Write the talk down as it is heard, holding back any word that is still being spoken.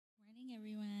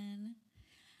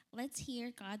Let's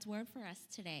hear God's word for us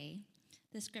today.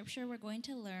 The scripture we're going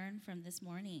to learn from this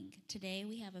morning. Today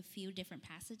we have a few different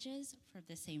passages from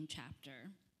the same chapter.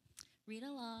 Read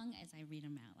along as I read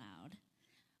them out loud.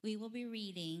 We will be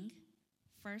reading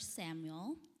 1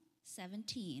 Samuel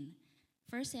 17,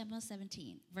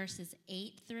 verses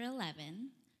 8 through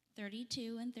 11,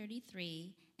 32 and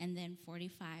 33, and then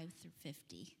 45 through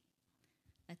 50.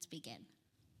 Let's begin.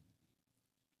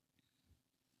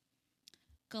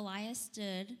 Goliath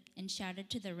stood and shouted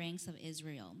to the ranks of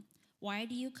Israel, "Why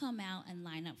do you come out and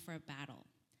line up for a battle?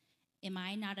 Am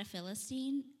I not a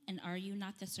Philistine, and are you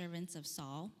not the servants of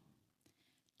Saul?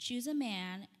 Choose a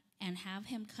man and have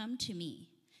him come to me.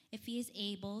 If he is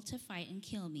able to fight and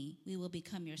kill me, we will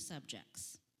become your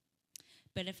subjects.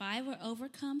 But if I will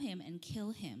overcome him and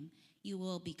kill him, you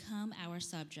will become our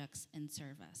subjects and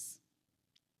serve us."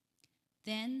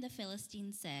 Then the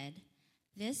Philistine said,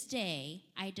 "This day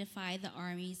I defy the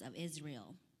armies of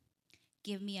Israel.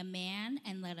 Give me a man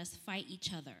and let us fight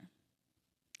each other."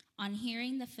 On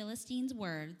hearing the Philistines'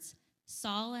 words,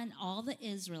 Saul and all the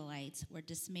Israelites were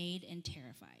dismayed and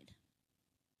terrified.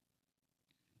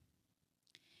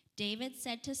 David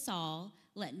said to Saul,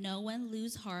 "Let no one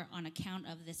lose heart on account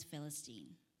of this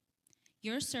Philistine.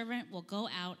 Your servant will go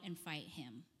out and fight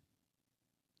him."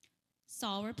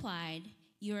 Saul replied,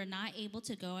 "You are not able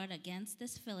to go out against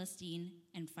this Philistine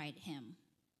and fight him.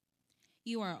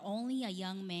 You are only a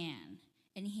young man,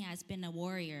 and he has been a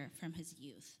warrior from his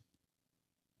youth."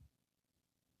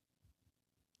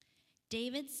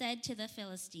 David said to the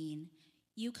Philistine,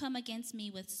 "You come against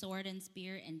me with sword and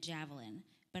spear and javelin,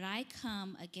 but I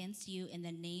come against you in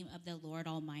the name of the Lord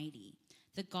Almighty,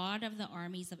 the God of the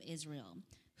armies of Israel,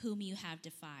 whom you have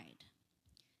defied.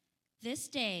 This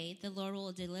day the Lord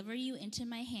will deliver you into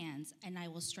my hands, and I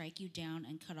will strike you down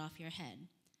and cut off your head.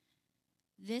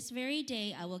 This very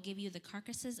day I will give you the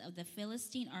carcasses of the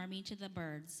Philistine army to the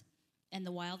birds and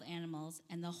the wild animals,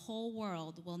 and the whole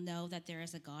world will know that there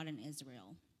is a God in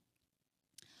Israel.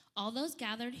 All those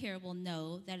gathered here will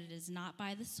know that it is not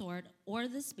by the sword or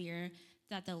the spear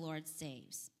that the Lord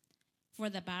saves. For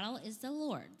the battle is the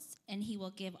Lord's, and he will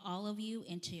give all of you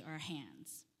into our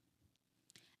hands."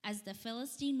 As the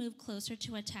Philistine moved closer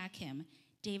to attack him,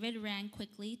 David ran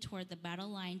quickly toward the battle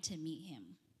line to meet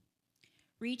him.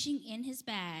 Reaching in his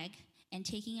bag and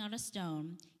taking out a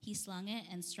stone, he slung it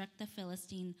and struck the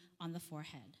Philistine on the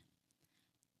forehead.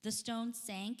 The stone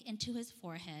sank into his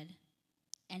forehead,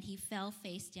 and he fell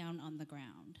face down on the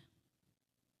ground.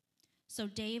 So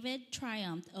David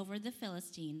triumphed over the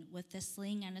Philistine with a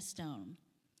sling and a stone.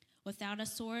 Without a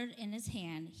sword in his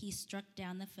hand, he struck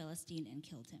down the Philistine and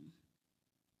killed him.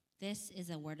 This is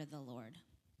a word of the Lord.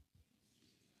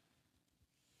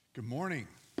 Good morning.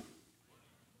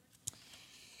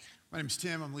 My name's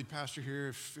Tim. I'm lead pastor here.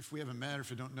 If we haven't met or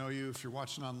if I don't know you, if you're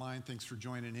watching online, thanks for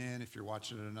joining in. If you're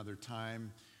watching at another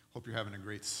time, hope you're having a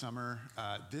great summer.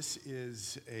 This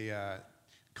is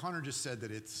Connor just said that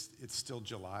it's still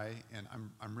July, and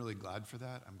I'm really glad for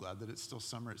that. I'm glad that it's still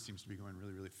summer. It seems to be going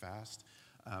really, really fast.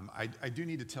 I do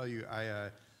need to tell you,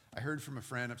 I heard from a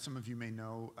friend. Some of you may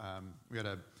know, we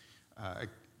had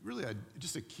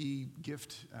just a key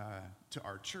gift to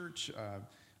our church.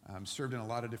 Served in a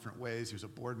lot of different ways. He was a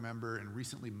board member and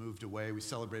recently moved away. We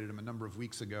celebrated him a number of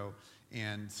weeks ago,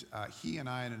 and he and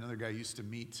I and another guy used to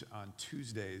meet on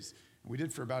Tuesdays. We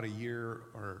did for about a year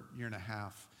or year and a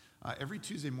half. Every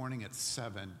Tuesday morning at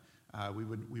 7, we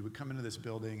would come into this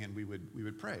building and we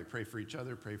would pray for each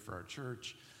other, pray for our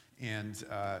church. And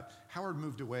Howard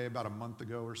moved away about a month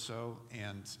ago or so,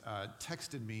 and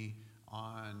texted me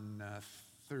on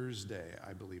Thursday,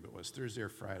 I believe it was, Thursday or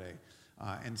Friday,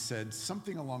 and said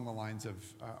something along the lines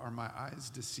of, "Are my eyes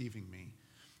deceiving me?"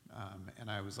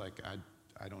 And I was like,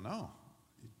 I don't know.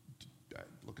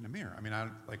 Look in the mirror. I mean,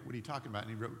 what are you talking about?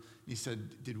 And he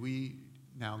said, "Did we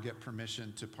now get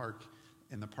permission to park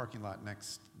in the parking lot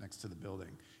next to the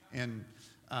building?" And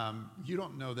you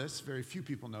don't know this, very few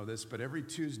people know this, but every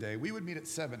Tuesday, we would meet at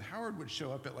 7. Howard would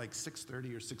show up at like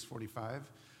 6:30 or 6:45.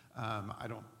 I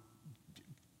don't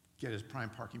get his prime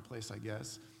parking place, I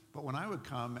guess. But when I would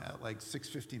come at like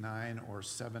 6:59 or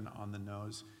 7 on the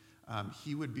nose,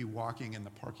 he would be walking in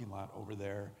the parking lot over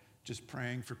there, just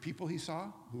praying for people he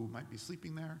saw who might be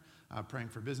sleeping there, praying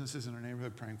for businesses in our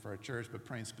neighborhood, praying for our church, but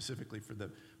praying specifically for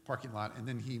the parking lot. And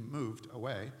then he moved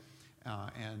away,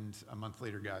 and a month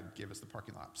later, God gave us the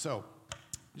parking lot. So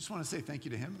I just want to say thank you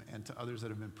to him and to others that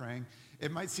have been praying.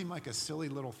 It might seem like a silly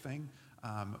little thing,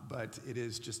 but it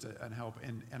is just an help.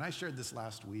 And I shared this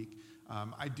last week.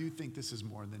 I do think this is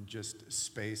more than just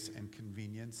space and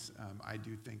convenience. I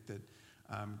do think that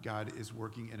God is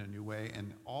working in a new way.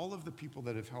 And all of the people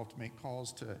that have helped make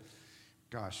calls to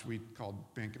we called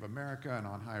Bank of America and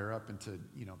on higher up into,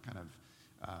 kind of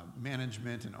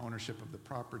management and ownership of the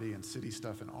property and city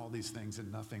stuff and all these things,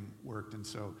 and nothing worked. And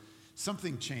so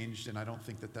something changed, and I don't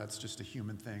think that that's just a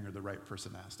human thing or the right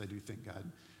person asked. I do think God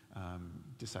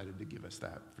decided to give us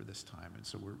that for this time, and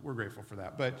so we're grateful for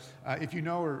that. But if you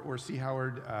know or see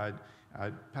Howard,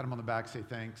 pat him on the back, say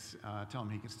thanks, tell him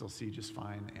he can still see just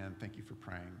fine, and thank you for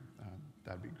praying.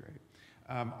 That'd be great.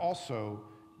 Also,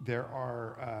 there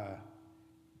are,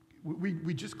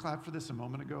 we just clapped for this a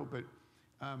moment ago, but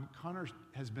Connor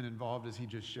has been involved, as he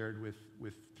just shared,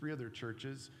 with 3 other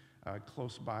churches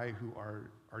close by who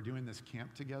are doing this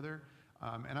camp together.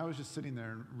 And I was just sitting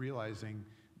there and realizing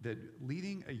that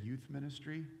leading a youth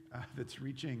ministry that's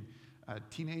reaching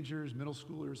teenagers, middle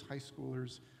schoolers, high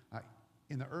schoolers,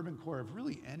 in the urban core of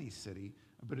really any city,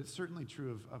 but it's certainly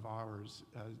true of ours,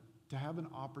 to have an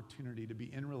opportunity to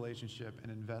be in relationship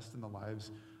and invest in the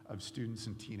lives of students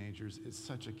and teenagers is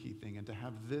such a key thing. And to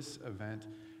have this event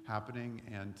happening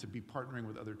and to be partnering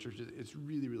with other churches, it's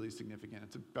really, really significant.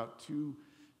 It's about two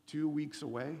weeks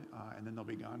away, and then they'll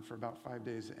be gone for about 5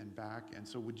 days and back. And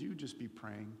so would you just be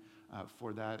praying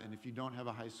for that? And if you don't have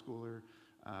a high schooler,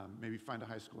 maybe find a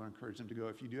high schooler, encourage them to go.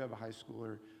 If you do have a high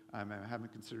schooler, I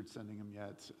haven't considered sending them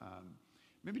yet,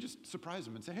 maybe just surprise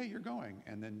them and say, hey, you're going,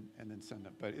 and then send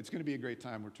them. But it's going to be a great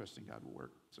time. We're trusting God will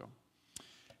work. So,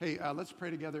 hey, let's pray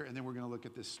together, and then we're going to look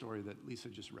at this story that Lisa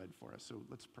just read for us. So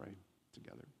let's pray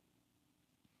together.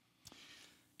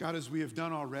 God, as we have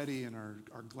done already and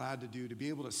are glad to do, to be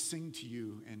able to sing to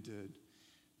you and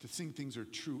to sing things are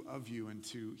true of you and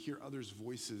to hear others'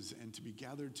 voices and to be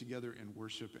gathered together in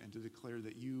worship and to declare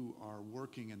that you are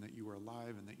working and that you are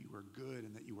alive and that you are good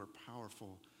and that you are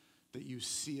powerful, that you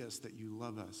see us, that you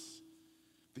love us,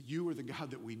 that you are the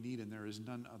God that we need and there is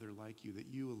none other like you, that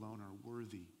you alone are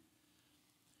worthy.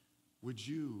 Would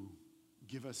you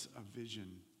give us a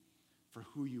vision for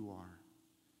who you are,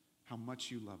 how much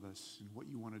you love us, and what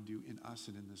you want to do in us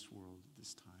and in this world at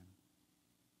this time?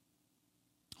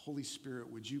 Holy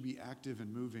Spirit, would you be active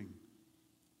and moving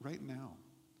right now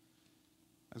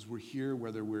as we're here,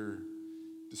 whether we're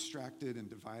distracted and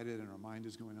divided and our mind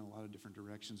is going in a lot of different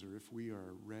directions, or if we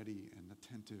are ready and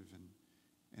attentive and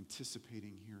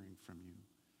anticipating hearing from you.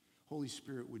 Holy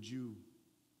Spirit, would you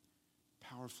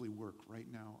powerfully work right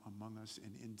now among us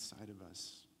and inside of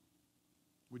us?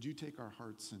 Would you take our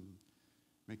hearts and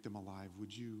make them alive?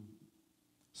 Would you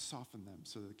soften them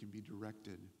so that they can be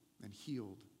directed and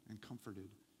healed and comforted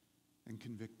and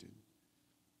convicted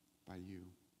by you?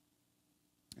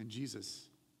 And Jesus,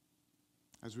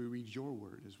 as we read your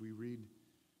word, as we read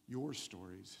your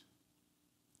stories,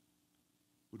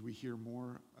 would we hear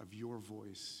more of your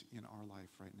voice in our life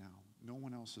right now? No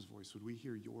one else's voice. Would we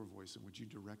hear your voice, and would you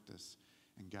direct us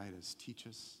and guide us, teach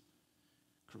us,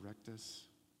 correct us,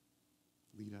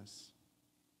 lead us?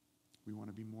 We want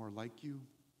to be more like you.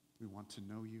 We want to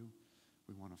know you.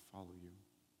 We want to follow you.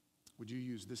 Would you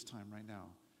use this time right now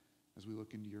as we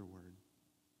look into your word?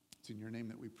 It's in your name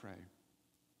that we pray.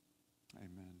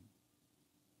 Amen.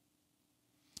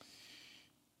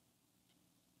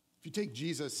 If you take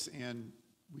Jesus and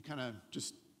we kind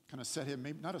of set him,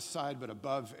 maybe not aside, but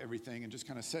above everything, and just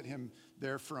kind of set him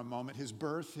there for a moment. His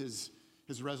birth, his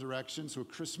resurrection, so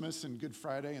Christmas and Good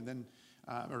Friday, and then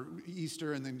or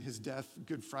Easter, and then his death,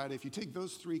 Good Friday. If you take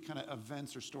those 3 kind of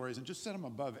events or stories and just set them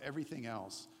above everything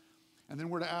else, and then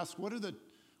we're to ask, what are the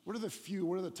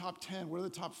top 10, what are the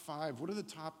top 5, what are the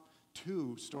top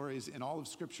 2 stories in all of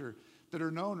Scripture that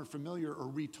are known or familiar or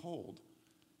retold?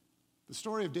 The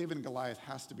story of David and Goliath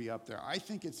has to be up there. I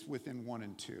think it's within 1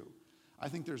 and 2. I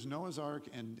think there's Noah's Ark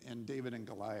and David and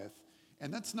Goliath.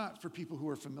 And that's not for people who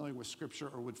are familiar with Scripture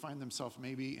or would find themselves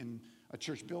maybe in a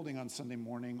church building on Sunday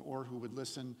morning, or who would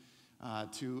listen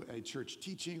to a church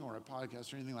teaching or a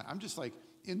podcast or anything like that. I'm just like,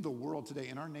 in the world today,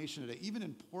 in our nation today, even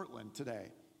in Portland today,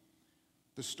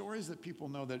 the stories that people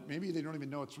know that maybe they don't even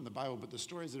know it's from the Bible, but the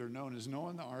stories that are known is Noah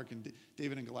and the Ark and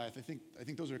David and Goliath. I think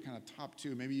those are kind of top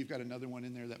 2. Maybe you've got another one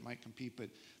in there that might compete, but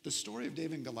the story of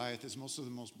David and Goliath is one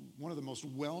of the most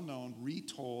well-known,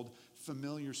 retold,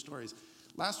 familiar stories.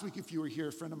 Last week, if you were here,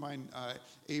 a friend of mine,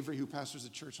 Avery, who pastors a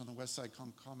church on the west side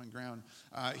called Common Ground,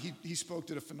 he spoke,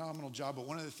 did a phenomenal job, but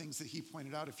one of the things that he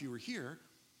pointed out, if you were here,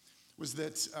 was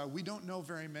that we don't know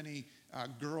very many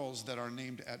girls that are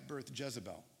named at birth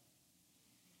Jezebel.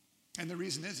 And the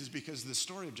reason is because the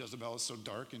story of Jezebel is so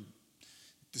dark and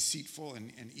deceitful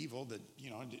and evil that,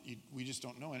 we just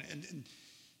don't know. And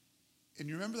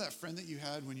you remember that friend that you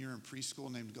had when you were in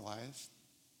preschool named Goliath?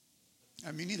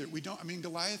 I mean,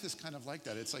 Goliath is kind of like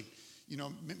that. It's like,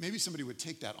 maybe somebody would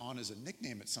take that on as a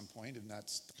nickname at some point, and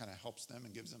that's kind of helps them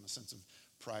and gives them a sense of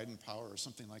pride and power or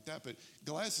something like that. But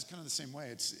Goliath is kind of the same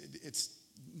way.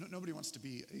 Nobody wants to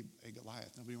be a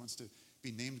Goliath. Nobody wants to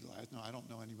be named Goliath. No, I don't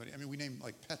know anybody. I mean, we name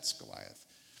like pets Goliath,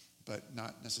 but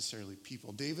not necessarily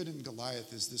people. David and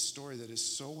Goliath is this story that is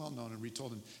so well known and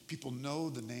retold, and people know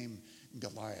the name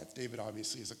Goliath. David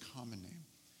obviously is a common name.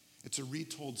 It's a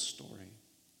retold story.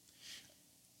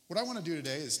 What I want to do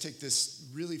today is take this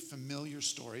really familiar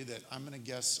story that I'm going to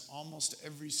guess almost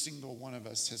every single one of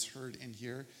us has heard in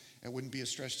here. It wouldn't be a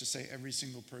stretch to say every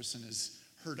single person has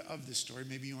heard of this story.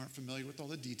 Maybe you aren't familiar with all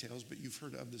the details, but you've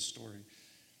heard of this story.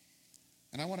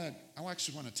 And I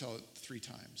actually want to tell it 3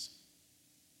 times.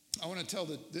 I want to tell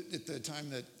the time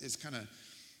that is kind of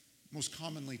most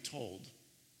commonly told,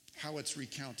 how it's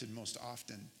recounted most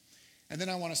often. And then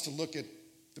I want us to look at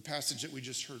the passage that we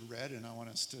just heard read, and I want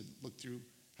us to look through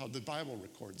how the Bible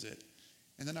records it.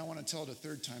 And then I want to tell it a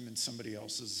 3rd time in somebody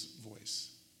else's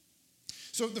voice.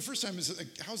 So the first time is,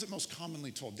 how's it most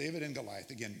commonly told? David and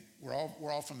Goliath. Again, we're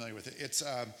all familiar with it. It's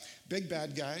a big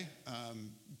bad guy,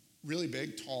 really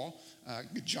big, tall,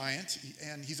 giant,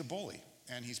 and he's a bully.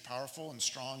 And he's powerful and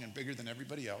strong and bigger than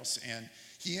everybody else. And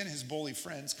he and his bully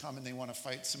friends come and they want to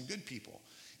fight some good people.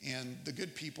 And the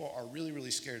good people are really,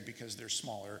 really scared because they're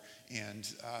smaller. And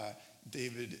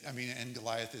and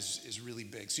Goliath is really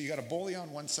big. So you got a bully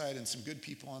on one side and some good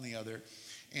people on the other.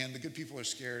 And the good people are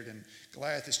scared, and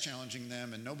Goliath is challenging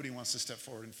them, and nobody wants to step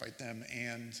forward and fight them.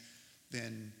 And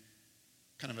then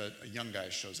kind of a young guy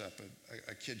shows up,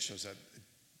 a kid shows up,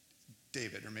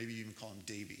 David, or maybe you even call him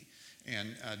Davy.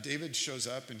 And David shows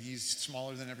up, and he's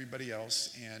smaller than everybody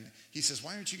else. And he says,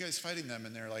 "Why aren't you guys fighting them?"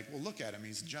 And they're like, "Well, look at him.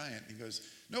 He's a giant." And he goes,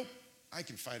 "Nope, I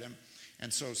can fight him."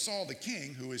 And so Saul, the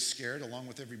king, who is scared along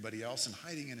with everybody else and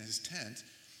hiding in his tent,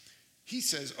 he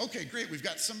says, "Okay, great. We've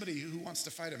got somebody who wants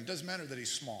to fight him. Doesn't matter that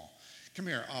he's small. Come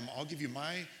here. I'll give you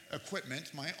my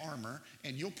equipment, my armor,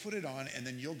 and you'll put it on, and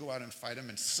then you'll go out and fight him,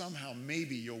 and somehow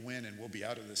maybe you'll win, and we'll be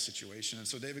out of this situation." And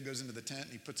so David goes into the tent,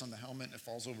 and he puts on the helmet, and it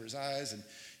falls over his eyes, and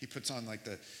he puts on like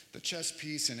the chest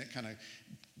piece, and it kind of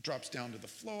drops down to the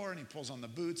floor, and he pulls on the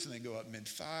boots, and they go up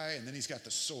mid-thigh, and then he's got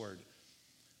the sword.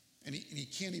 And he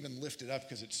can't even lift it up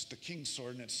because it's the king's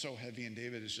sword, and it's so heavy, and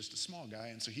David is just a small guy,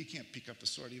 and so he can't pick up the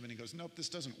sword even. He goes, "Nope, this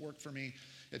doesn't work for me.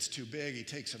 It's too big." He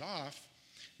takes it off,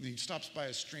 and he stops by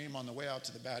a stream on the way out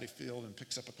to the battlefield and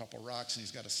picks up a couple rocks, and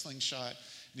he's got a slingshot,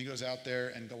 and he goes out there,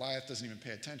 and Goliath doesn't even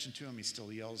pay attention to him. He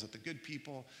still yells at the good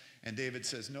people, and David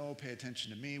says, "No, pay attention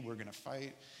to me. We're going to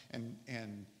fight."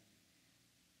 And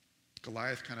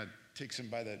Goliath kind of takes him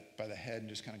by the head and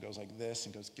just kind of goes like this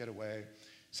and goes, "Get away.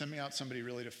 Send me out somebody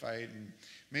really to fight." And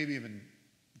maybe even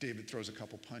David throws a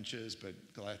couple punches, but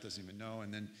Goliath doesn't even know.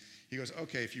 And then he goes,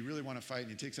 "Okay, if you really want to fight," and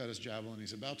he takes out his javelin.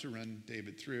 He's about to run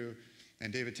David through,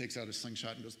 and David takes out his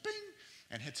slingshot and goes, bing,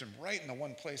 and hits him right in the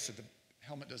one place that the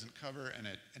helmet doesn't cover, and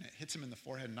it hits him in the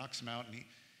forehead, knocks him out, and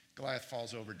Goliath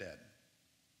falls over dead.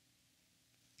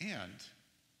 And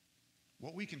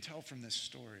what we can tell from this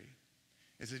story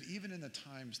is that even in the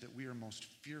times that we are most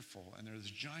fearful, and there's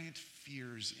giant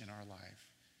fears in our life,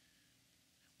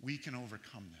 we can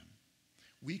overcome them.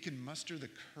 We can muster the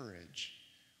courage.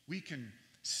 We can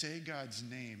say God's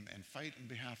name and fight on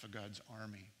behalf of God's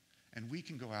army. And we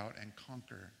can go out and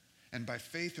conquer. And by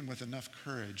faith and with enough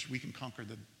courage, we can conquer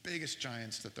the biggest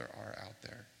giants that there are out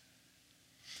there.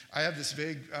 I have this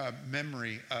vague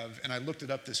memory of, and I looked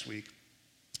it up this week.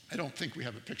 I don't think we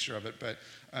have a picture of it, but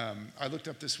I looked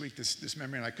up this week this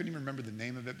memory, and I couldn't even remember the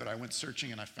name of it, but I went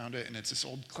searching and I found it, and it's this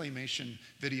old claymation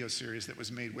video series that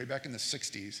was made way back in the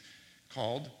 60s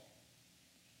called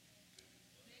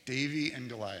Davy and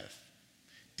Goliath.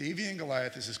 Davy and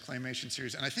Goliath is this claymation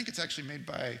series, and I think it's actually made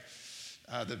by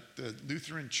the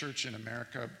Lutheran Church in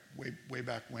America way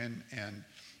back when, and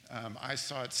I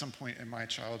saw it at some point in my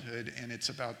childhood, and it's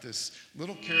about this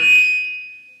little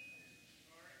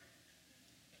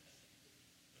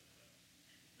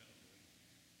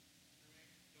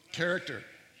character.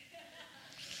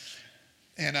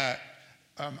 And I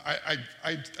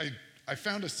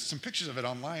found some pictures of it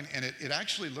online, and it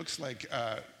actually looks like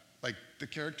the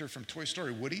character from Toy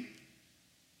Story, Woody,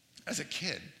 as a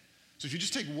kid. So if you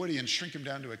just take Woody and shrink him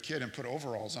down to a kid and put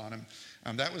overalls on him,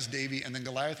 that was Davy, and then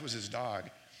Goliath was his dog.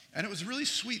 And it was a really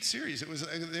sweet series.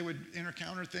 They would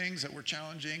encounter things that were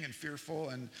challenging and fearful,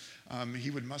 and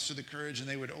he would muster the courage, and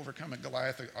they would overcome it.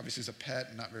 Goliath, obviously, is a pet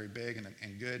and not very big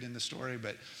and good in the story,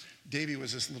 but Davy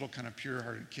was this little kind of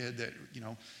pure-hearted kid that,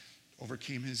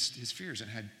 overcame his fears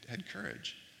and had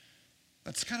courage.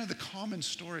 That's kind of the common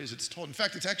story as it's told. In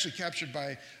fact, it's actually captured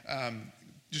by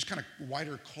just kind of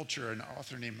wider culture, an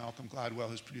author named Malcolm Gladwell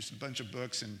who's produced a bunch of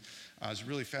books and is a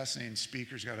really fascinating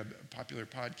speaker. He's got a popular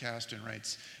podcast and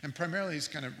writes, and primarily he's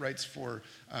kind of writes for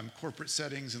corporate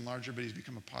settings and larger, but he's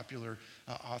become a popular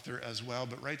author as well,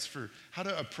 but writes for how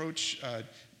to approach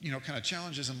kind of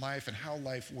challenges in life and how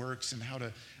life works and how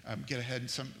to get ahead,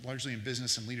 largely in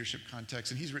business and leadership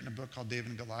context. And he's written a book called David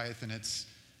and Goliath, and it's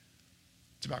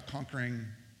about conquering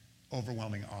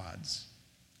overwhelming odds,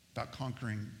 about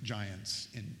conquering giants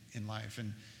in life.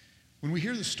 And when we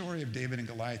hear the story of David and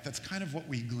Goliath, that's kind of what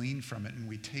we glean from it and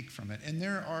we take from it. And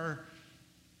there are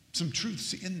some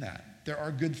truths in that. There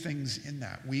are good things in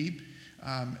that. We,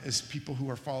 as people who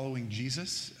are following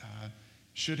Jesus,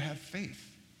 should have faith.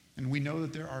 And we know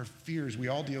that there are fears. We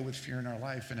all deal with fear in our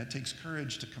life, and it takes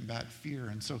courage to combat fear.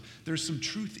 And so there's some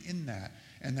truth in that,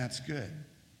 and that's good.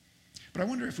 But I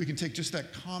wonder if we can take just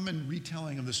that common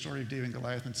retelling of the story of David and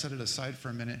Goliath and set it aside for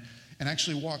a minute and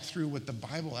actually walk through what the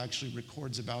Bible actually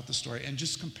records about the story and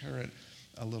just compare it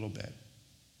a little bit.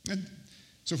 And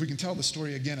so if we can tell the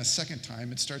story again a second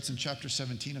time, it starts in chapter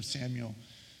 17 of Samuel,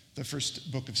 the first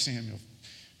book of Samuel.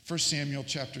 1 Samuel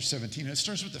chapter 17, and it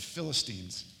starts with the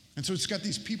Philistines. And so it's got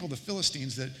these people, the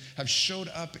Philistines, that have showed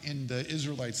up in the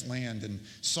Israelites' land. And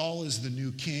Saul is the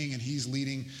new king, and he's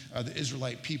leading the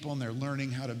Israelite people, and they're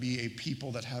learning how to be a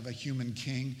people that have a human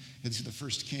king. It's the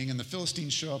first king. And the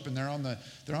Philistines show up, and they're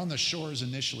on the shores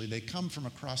initially. They come from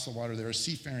across the water. They're a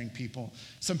seafaring people.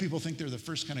 Some people think they're the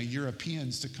first kind of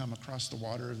Europeans to come across the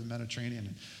water of the Mediterranean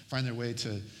and find their way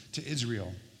to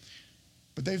Israel.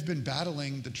 But they've been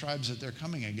battling the tribes that they're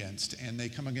coming against, and they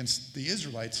come against the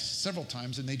Israelites several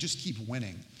times, and they just keep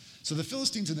winning. So the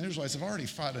Philistines and the Israelites have already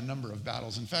fought a number of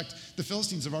battles. In fact, the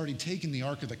Philistines have already taken the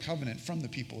Ark of the Covenant from the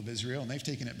people of Israel, and they've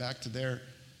taken it back to their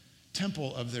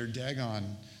temple of their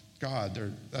Dagon god.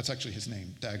 That's actually his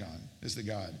name. Dagon is the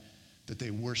god that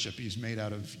they worship. He's made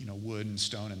out of wood and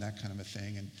stone and that kind of a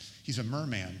thing. And he's a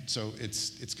merman. So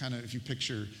it's kind of, if you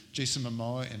picture Jason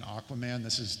Momoa in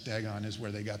Aquaman, Dagon is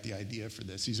where they got the idea for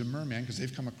this. He's a merman because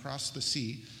they've come across the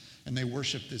sea and they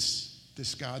worship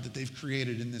this god that they've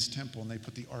created in this temple, and they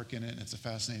put the ark in it, and it's a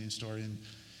fascinating story in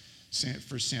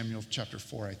 1 Samuel chapter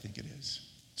 4, I think it is.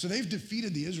 So they've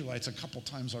defeated the Israelites a couple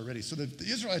times already. So the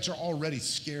Israelites are already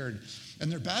scared, and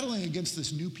they're battling against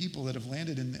this new people that have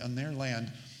landed on their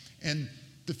land. And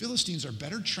the Philistines are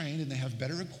better trained, and they have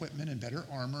better equipment and better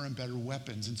armor and better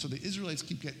weapons. And so the Israelites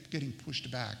keep getting pushed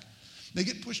back. They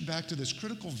get pushed back to this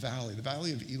critical valley, the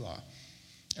valley of Elah.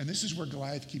 And this is where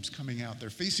Goliath keeps coming out. They're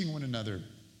facing one another.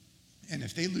 And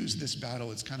if they lose this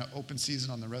battle, it's kind of open season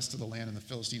on the rest of the land, and the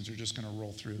Philistines are just going to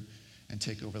roll through and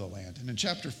take over the land. And in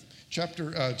chapter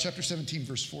 17,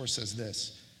 verse 4 says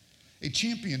this: a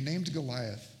champion named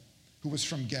Goliath, who was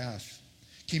from Gath,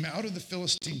 came out of the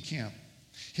Philistine camp.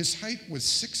 His height was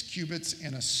 6 cubits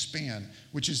and a span,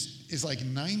 which is like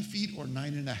 9 feet or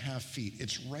 9.5 feet.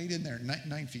 It's right in there,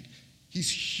 9 feet.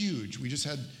 He's huge. We just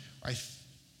had,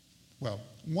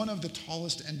 one of the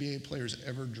tallest NBA players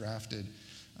ever drafted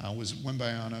was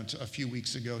Wembayano a few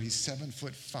weeks ago. He's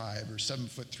 7'5" or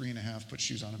 7'3.5". Put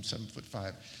shoes on him,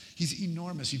 7'5". He's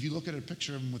enormous. If you look at a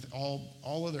picture of him with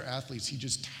all other athletes, he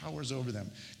just towers over them.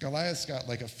 Goliath's got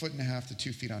like 1.5 to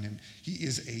 2 feet on him. He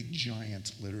is a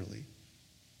giant, literally.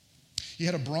 He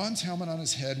had a bronze helmet on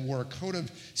his head, wore a coat of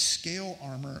scale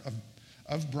armor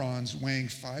of bronze weighing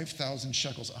 5,000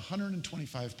 shekels,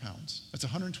 125 pounds. That's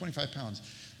 125 pounds.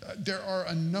 There are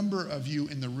a number of you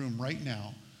in the room right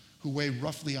now who weigh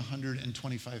roughly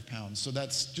 125 pounds. So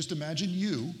that's, just imagine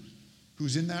you,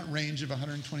 who's in that range of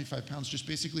 125 pounds, just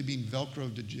basically being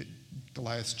Velcroed to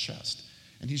Goliath's chest.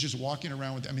 And he's just walking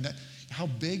around with, how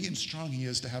big and strong he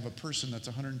is to have a person that's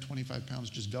 125 pounds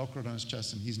just Velcroed on his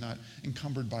chest, and he's not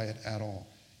encumbered by it at all.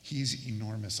 He's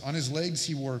enormous. On his legs,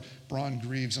 he wore bronze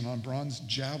greaves, and a bronze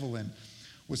javelin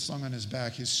was slung on his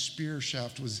back. His spear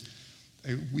shaft was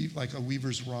like a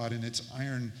weaver's rod, and its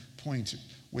iron point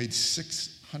weighed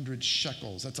 600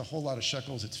 shekels. That's a whole lot of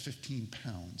shekels. It's 15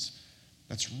 pounds.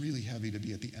 That's really heavy to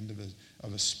be at the end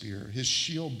of a spear. His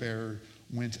shield bearer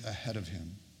went ahead of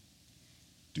him.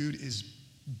 Dude is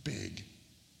big.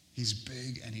 He's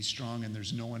big and he's strong, and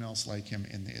there's no one else like him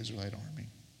in the Israelite army.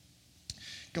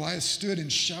 Goliath stood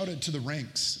and shouted to the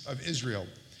ranks of Israel,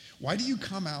 "Why do you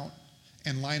come out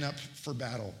and line up for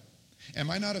battle? Am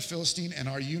I not a Philistine, and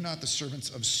are you not the servants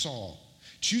of Saul?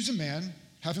 Choose a man,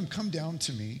 have him come down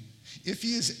to me. If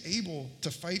he is able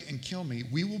to fight and kill me,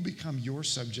 we will become your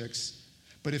subjects.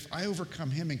 But if I overcome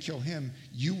him and kill him,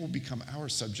 you will become our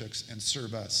subjects and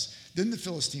serve us." Then the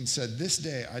Philistines said, "This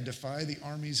day I defy the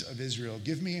armies of Israel.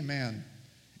 Give me a man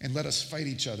and let us fight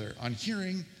each other." On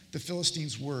hearing the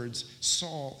Philistines' words,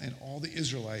 Saul and all the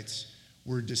Israelites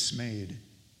were dismayed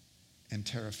and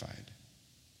terrified.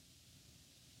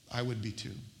 I would be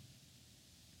too.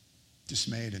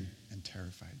 Dismayed and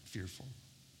terrified, fearful.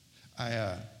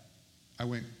 I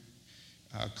went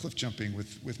cliff jumping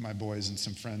with my boys and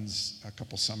some friends a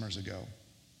couple summers ago.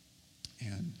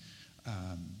 And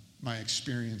my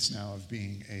experience now of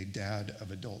being a dad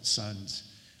of adult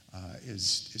sons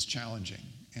is challenging.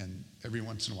 And every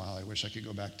once in a while, I wish I could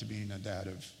go back to being a dad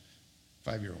of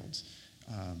 5-year-olds.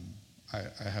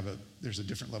 There's a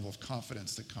different level of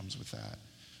confidence that comes with that.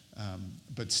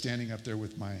 But standing up there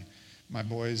with my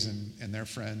boys and their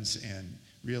friends and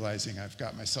realizing I've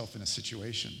got myself in a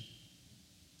situation,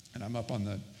 and I'm up on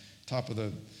the top of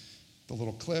the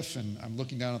little cliff, and I'm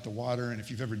looking down at the water. And if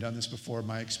you've ever done this before,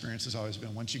 my experience has always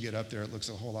been once you get up there, it looks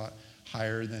a whole lot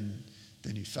higher than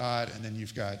you thought. And then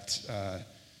you've got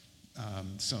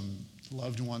some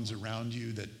loved ones around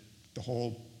you that the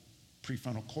whole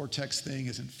prefrontal cortex thing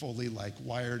isn't fully like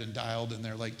wired and dialed, and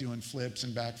they're like doing flips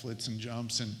and backflips and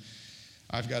jumps, and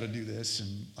I've got to do this,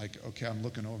 and like, okay, I'm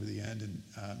looking over the end. And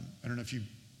I don't know if you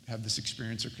have this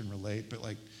experience or can relate, but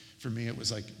like for me, it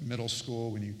was like middle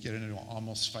school when you get into an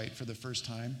almost fight for the first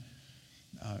time,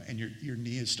 and your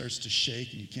knee starts to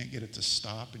shake and you can't get it to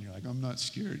stop, and you're like, I'm not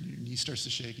scared. And your knee starts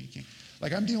to shake and you can't.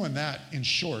 Like I'm doing that in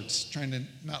shorts, trying to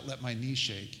not let my knee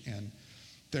shake, and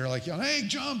they're like yelling, hey,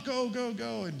 jump, go, go,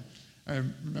 go. And I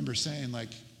remember saying like,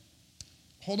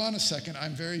 hold on a second,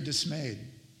 I'm very dismayed.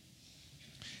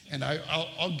 And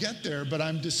I'll get there, but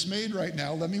I'm dismayed right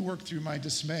now. Let me work through my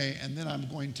dismay, and then I'm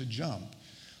going to jump.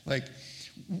 Like,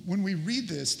 when we read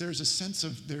this, there's a sense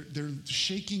of they're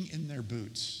shaking in their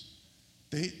boots.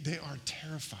 They are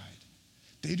terrified.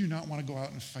 They do not want to go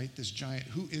out and fight this giant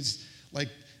who is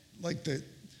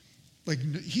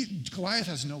Goliath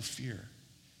has no fear.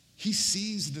 He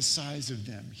sees the size of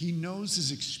them. He knows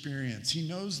his experience. He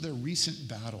knows their recent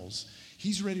battles.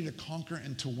 He's ready to conquer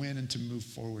and to win and to move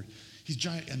forward. He's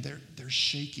giant, and they're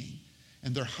shaking.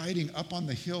 And they're hiding up on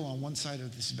the hill on one side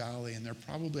of this valley, and they're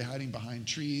probably hiding behind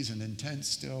trees and in tents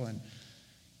still, and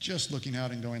just looking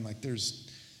out and going like, there's,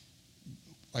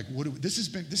 like,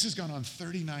 this has gone on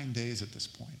 39 days at this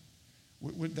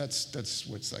point. That's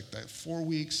what's like that 4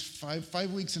 weeks,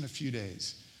 5 weeks and a few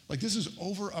days. Like this is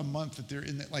over a month that they're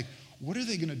in that. Like, what are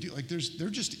they going to do? Like they're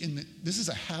just in the, this is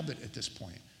a habit at this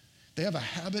point. They have a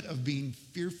habit of being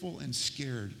fearful and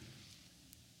scared,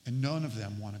 and none of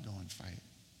them want to go and fight.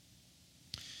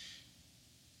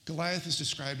 Goliath is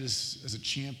described as a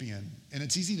champion, and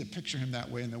it's easy to picture him that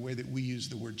way in the way that we use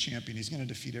the word champion. He's going to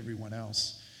defeat everyone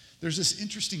else. There's this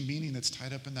interesting meaning that's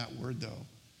tied up in that word, though.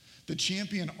 The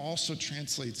champion also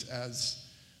translates as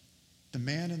the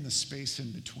man in the space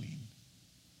in between.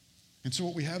 And so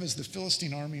what we have is the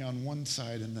Philistine army on one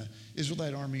side and the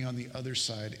Israelite army on the other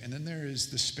side, and then there is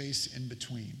the space in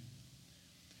between.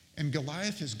 And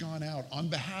Goliath has gone out on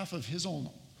behalf of his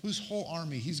whole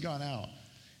army. He's gone out,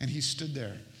 and he stood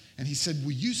there. And he said,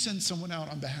 will you send someone out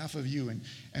on behalf of you?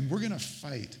 And we're going to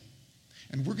fight.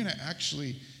 And we're going to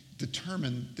actually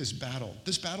determine this battle.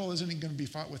 This battle isn't going to be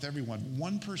fought with everyone.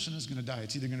 One person is going to die.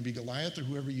 It's either going to be Goliath or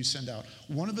whoever you send out.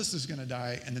 One of us is going to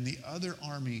die, and then the other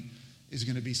army is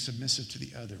going to be submissive to the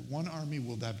other. One army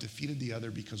will have defeated the other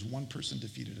because one person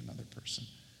defeated another person.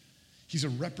 He's a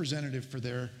representative for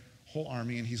their whole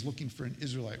army, and he's looking for an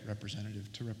Israelite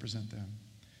representative to represent them.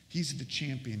 He's the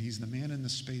champion. He's the man in the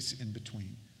space in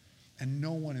between. And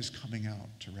no one is coming out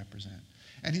to represent.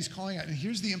 And he's calling out, and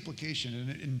here's the implication,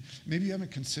 and maybe you haven't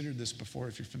considered this before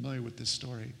if you're familiar with this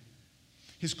story.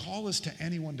 His call is to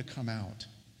anyone to come out,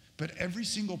 but every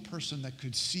single person that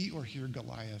could see or hear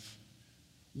Goliath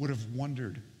would have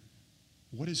wondered,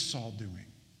 what is Saul doing?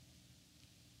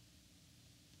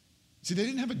 See, they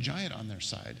didn't have a giant on their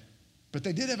side, but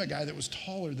they did have a guy that was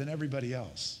taller than everybody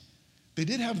else. They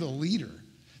did have the leader.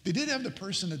 They did have the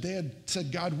person that they had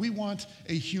said, God, we want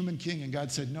a human king. And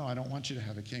God said, no, I don't want you to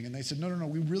have a king. And they said, no,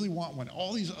 we really want one.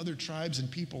 All these other tribes and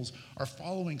peoples are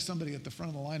following somebody at the front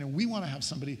of the line, and we want to have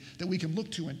somebody that we can look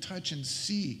to and touch and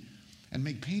see and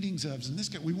make paintings of. And this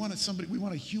guy, we want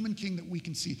a human king that we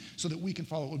can see so that we can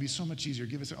follow. It would be so much easier.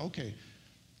 Gives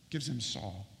him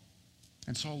Saul.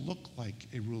 And Saul looked like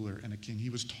a ruler and a king. He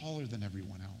was taller than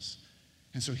everyone else.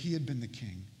 And so he had been the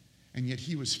king. And yet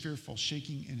he was fearful,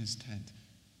 shaking in his tent.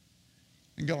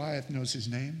 And Goliath knows his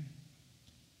name.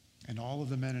 And all of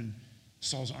the men in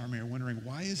Saul's army are wondering,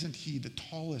 why isn't he the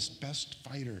tallest, best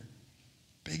fighter,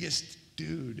 biggest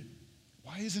dude?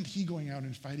 Why isn't he going out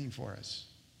and fighting for us?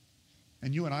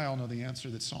 And you and I all know the answer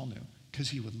that Saul knew. Because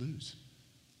he would lose.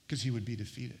 Because he would be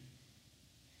defeated.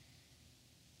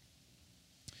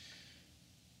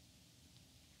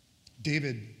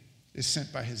 David is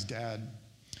sent by his dad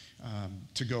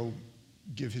to go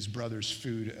give his brothers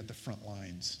food at the front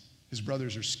lines. His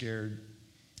brothers are scared,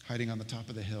 hiding on the top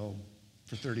of the hill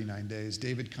for 39 days.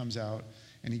 David comes out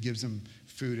and he gives them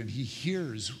food, and he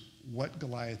hears what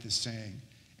Goliath is saying.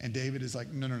 And David is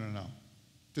like, no.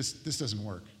 This doesn't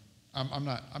work. I'm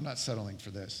not settling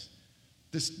for this.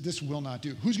 This will not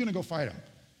do. Who's going to go fight him?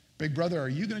 Big brother, are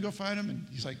you going to go fight him? And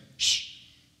he's like, shh,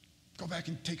 go back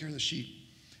and take care of the sheep.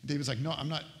 And David's like, no, I'm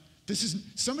not.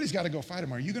 Somebody's got to go fight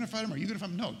him. Are you going to fight him? Are you going to fight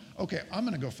him? No. Okay, I'm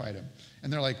going to go fight him.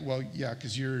 And they're like, well, yeah,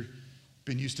 because you're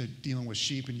been used to dealing with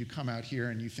sheep, and you come out here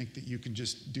and you think that you can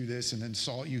just do this. And then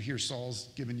you hear Saul's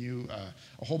giving you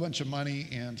a whole bunch of money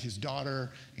and his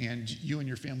daughter, and you and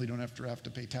your family don't have to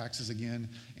pay taxes again.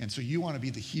 And so you want to be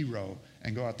the hero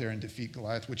and go out there and defeat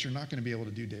Goliath, which you're not going to be able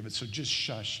to do, David. So just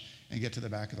shush and get to the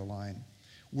back of the line.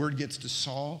 Word gets to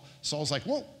Saul. Saul's like,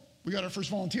 whoa, we got our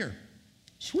first volunteer.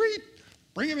 Sweet.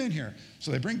 Bring him in here. So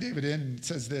they bring David in, and it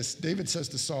says this. David says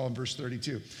to Saul in verse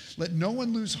 32, let no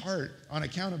one lose heart on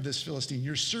account of this Philistine.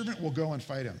 Your servant will go and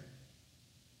fight him.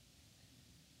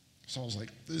 Saul's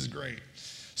like, this is great.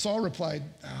 Saul replied,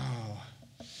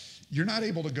 you're not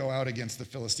able to go out against the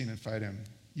Philistine and fight him.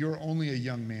 You're only a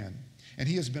young man, and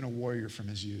he has been a warrior from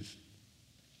his youth.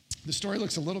 The story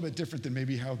looks a little bit different than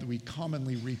maybe how we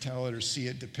commonly retell it or see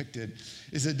it depicted,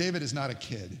 is that David is not a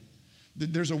kid.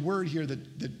 There's a word here that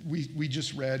we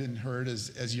just read and heard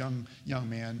as young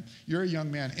man. You're a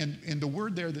young man. And the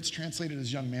word there that's translated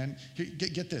as young man,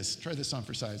 get this, try this on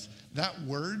for size. That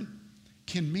word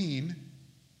can mean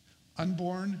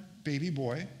unborn baby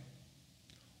boy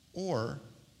or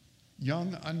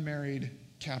young unmarried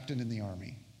captain in the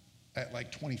army at like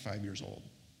 25 years old.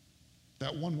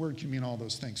 That one word can mean all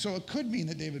those things. So it could mean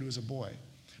that David was a boy.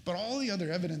 But all the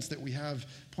other evidence that we have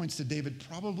points to David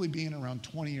probably being around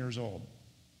 20 years old.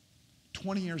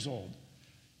 20 years old.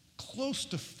 Close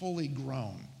to fully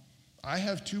grown. I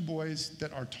have two boys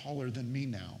that are taller than me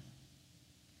now.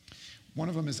 One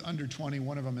of them is under 20,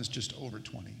 one of them is just over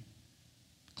 20.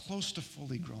 Close to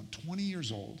fully grown, 20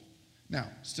 years old. Now,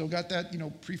 still got that,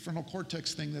 prefrontal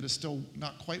cortex thing that is still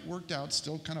not quite worked out,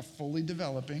 still kind of fully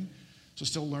developing. So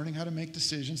still learning how to make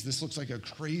decisions. This looks like a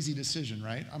crazy decision,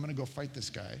 right? I'm going to go fight this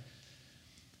guy.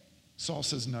 Saul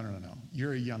says, no.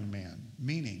 You're a young man,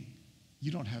 meaning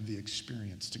you don't have the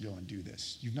experience to go and do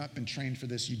this. You've not been trained for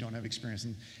this. You don't have experience.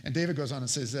 And David goes on and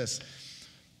says this.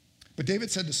 But David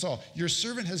said to Saul, your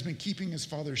servant has been keeping his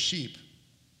father's sheep.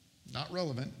 Not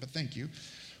relevant, but thank you.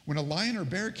 When a lion or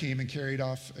bear came and carried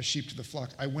off a sheep to the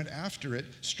flock, I went after it,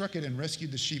 struck it, and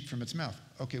rescued the sheep from its mouth.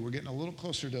 Okay, we're getting a little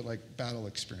closer to like battle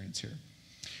experience here.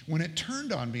 When it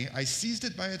turned on me, I seized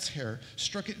it by its hair,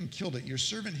 struck it, and killed it. Your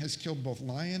servant has killed both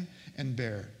lion and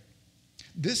bear.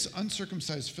 This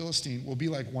uncircumcised Philistine will be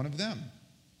like one of them,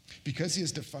 because he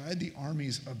has defied the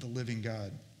armies of the living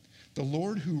God. The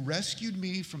Lord who rescued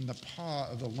me from the paw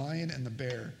of the lion and the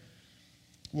bear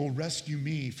will rescue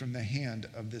me from the hand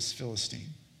of this Philistine.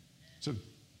 So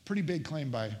pretty big claim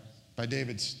by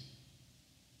David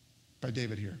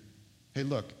here. Hey,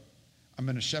 look, I've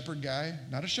been a shepherd guy,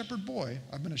 not a shepherd boy.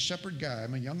 I've been a shepherd guy.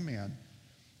 I'm a young man.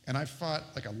 And I fought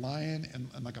like a lion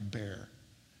and like a bear.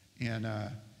 And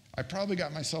I probably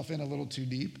got myself in a little too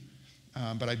deep,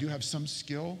 but I do have some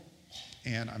skill,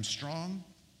 and I'm strong.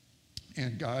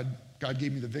 And God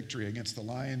gave me the victory against the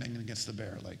lion and against the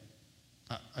bear. Like,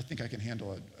 I think I can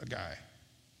handle a guy.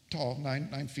 Tall,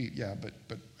 9 feet, yeah,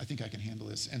 but I think I can handle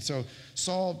this. And so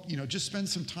Saul, just spend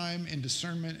some time in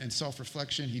discernment and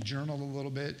self-reflection. He journaled a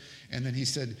little bit, and then he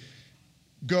said,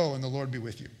 go, and the Lord be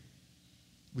with you.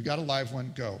 We got a live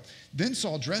one, go. Then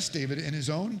Saul dressed David in his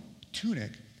own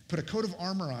tunic, put a coat of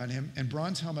armor on him, and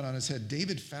bronze helmet on his head.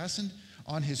 David fastened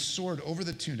on his sword over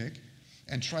the tunic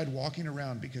and tried walking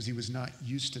around because he was not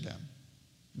used to them.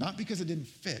 Not because it didn't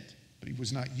fit, but he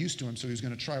was not used to them, so he was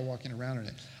going to try walking around in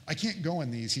it. I can't go in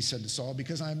these, he said to Saul,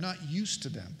 because I am not used to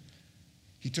them.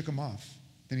 He took them off.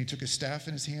 Then he took a staff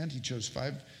in his hand. He chose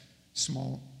 5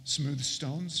 small, smooth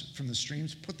stones from the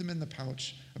streams, put them in the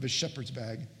pouch of his shepherd's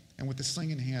bag, and with the sling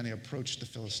in hand, he approached the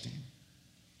Philistine.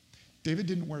 David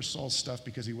didn't wear Saul's stuff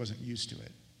because he wasn't used to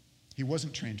it. He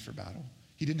wasn't trained for battle.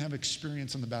 He didn't have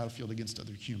experience on the battlefield against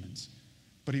other humans.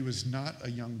 But he was not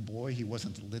a young boy. He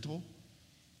wasn't little.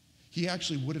 He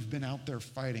actually would have been out there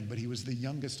fighting, but he was the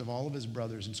youngest of all of his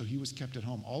brothers, and so he was kept at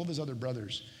home. All of his other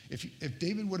brothers, if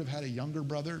David would have had a younger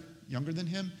brother, younger than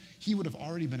him, he would have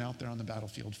already been out there on the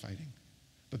battlefield fighting.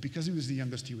 But because he was the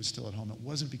youngest, he was still at home. It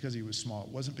wasn't because he was small. It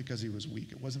wasn't because he was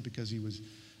weak. It wasn't because he was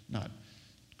not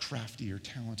crafty or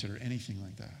talented or anything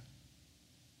like that.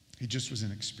 He just was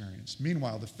inexperienced.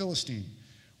 Meanwhile, the Philistine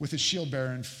with his shield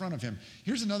bearer in front of him.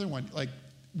 Here's another one. Like,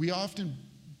 we often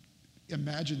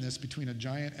imagine this between a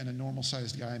giant and a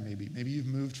normal-sized guy maybe. Maybe you've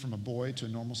moved from a boy to a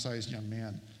normal-sized young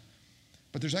man.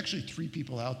 But there's actually 3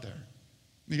 people out there.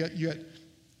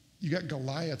 You got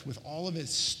Goliath with all of his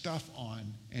stuff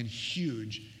on and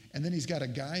huge, and then he's got a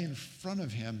guy in front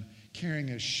of him carrying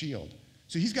a shield.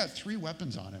 So he's got 3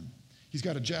 weapons on him. He's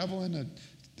got a javelin,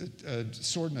 a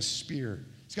sword, and a spear.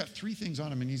 He's got 3 things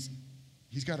on him, and he's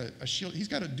got a shield. He's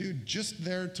got a dude just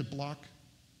there to block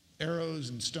arrows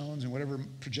and stones and whatever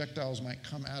projectiles might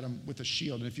come at him with a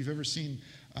shield. And if you've ever seen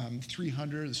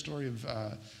 300, the story of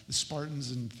the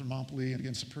Spartans in Thermopylae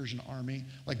against the Persian army,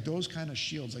 like those kind of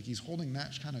shields, like he's holding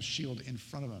that kind of shield in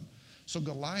front of him. So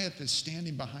Goliath is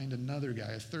standing behind another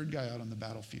guy, a 3rd guy out on the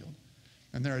battlefield,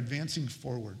 and they're advancing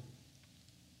forward.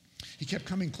 He kept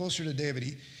coming closer to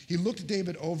David. He looked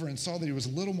David over and saw that he was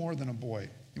little more than a boy.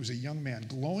 He was a young man,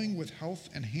 glowing with health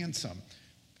and handsome.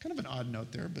 Kind of an odd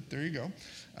note there, but there you go.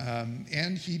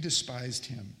 And he despised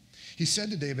him. He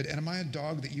said to David, "And am I a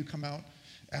dog that you come out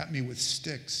at me with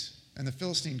sticks?" And the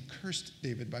Philistine cursed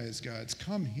David by his gods.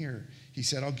 "Come here," he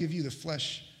said, "I'll give you the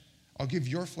flesh. I'll give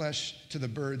your flesh to the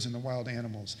birds and the wild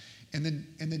animals." And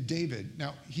then David,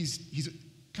 now he's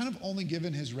kind of only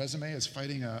given his resume as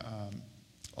fighting a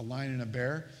lion and a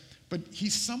bear, but he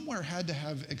somewhere had to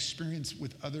have experience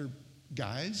with other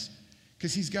guys,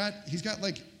 because he's got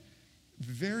like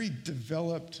very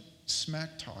developed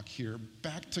smack talk here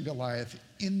back to Goliath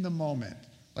in the moment.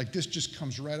 Like this just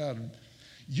comes right out of,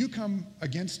 you come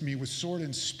against me with sword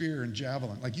and spear and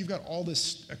javelin. Like you've got all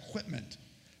this equipment,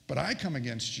 but I come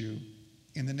against you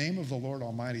in the name of the Lord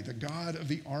Almighty, the God of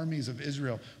the armies of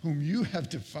Israel, whom you have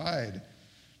defied.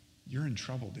 You're in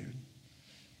trouble, dude.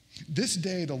 This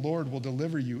day the Lord will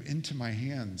deliver you into my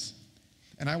hands,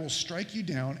 and I will strike you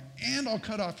down, and I'll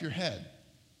cut off your head.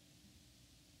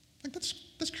 Like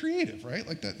that's creative, right?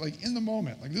 Like that, like in the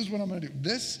moment, like this is what I'm going to do.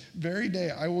 This very day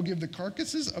I will give the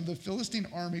carcasses of the Philistine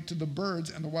army to the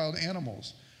birds and the wild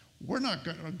animals. We're not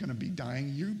going to be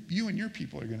dying. You and your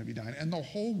people are going to be dying, and the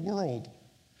whole world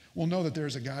will know that there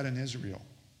is a God in Israel.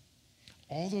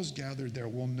 All those gathered there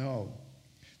will know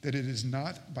that it is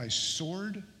not by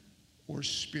sword or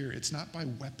spear, it's not by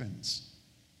weapons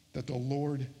that the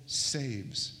Lord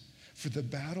saves. For the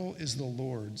battle is the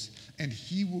Lord's, and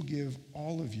he will give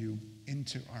all of you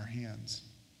into our hands.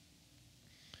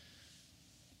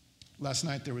 Last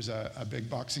night there was a big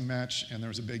boxing match, and there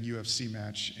was a big UFC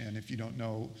match, and if you don't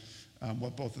know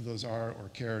what both of those are or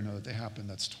care or know that they happen,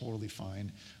 that's totally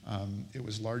fine. It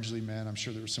was largely men. I'm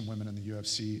sure there were some women in the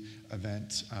UFC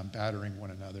event battering one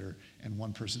another, and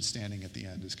one person standing at the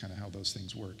end is kind of how those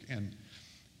things work. And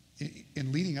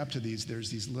in leading up to these,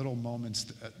 there's these little moments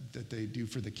that they do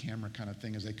for the camera kind of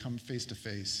thing as they come face to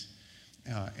face.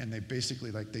 And they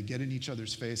basically, like, they get in each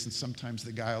other's face, and sometimes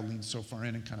the guy will lean so far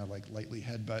in and kind of like lightly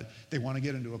headbutt. They want to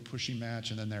get into a pushy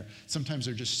match, and then sometimes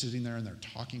they're just sitting there and they're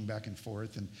talking back and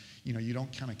forth, and you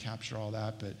don't kind of capture all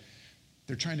that, but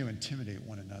they're trying to intimidate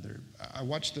one another. I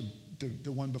watched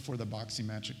the one before the boxing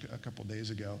match a couple days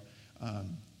ago,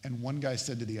 and one guy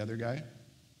said to the other guy,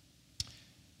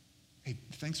 "Hey,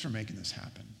 thanks for making this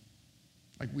happen.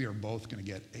 Like, we are both going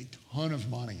to get a ton of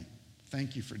money.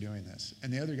 Thank you for doing this."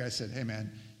 And the other guy said, "Hey,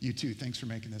 man, you too. Thanks for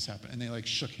making this happen." And they like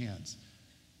shook hands.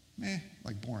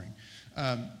 Like boring.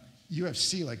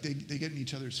 UFC, like they get in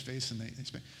each other's face and they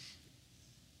speak.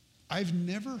 I've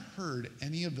never heard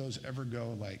any of those ever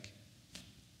go like,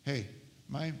 "Hey,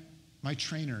 my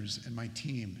trainers and my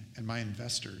team and my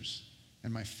investors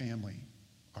and my family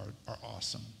are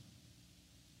awesome.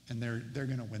 And they're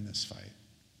going to win this fight."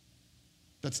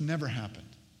 That's never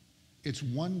happened. It's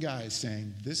one guy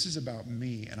saying, "This is about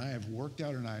me, and I have worked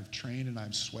out and I've trained and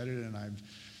I've sweated and I've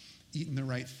eaten the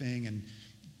right thing and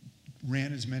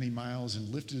ran as many miles and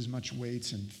lifted as much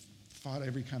weights and fought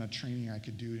every kind of training I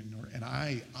could do, and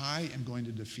I am going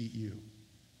to defeat you."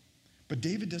 But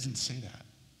David doesn't say that.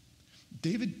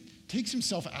 David takes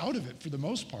himself out of it for the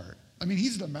most part. I mean,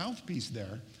 he's the mouthpiece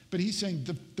there, but he's saying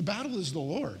the battle is the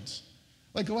Lord's.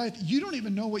 Like, Goliath, you don't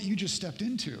even know what you just stepped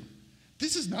into.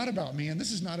 This is not about me, and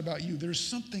this is not about you. There's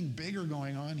something bigger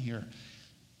going on here.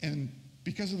 And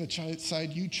because of the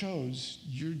side you chose,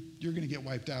 you're going to get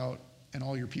wiped out, and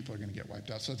all your people are going to get wiped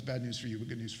out. So that's bad news for you, but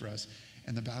good news for us.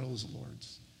 And the battle is the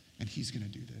Lord's, and he's going to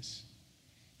do this.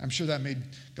 I'm sure that made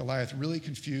Goliath really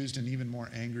confused and even more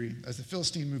angry. As the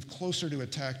Philistine moved closer to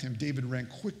attack him, David ran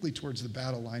quickly towards the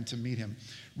battle line to meet him.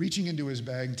 Reaching into his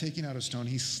bag and taking out a stone,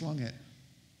 he slung it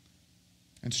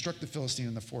and struck the Philistine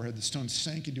in the forehead. The stone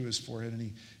sank into his forehead, and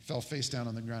he fell face down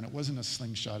on the ground. It wasn't a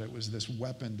slingshot. It was this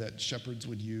weapon that shepherds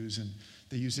would use, and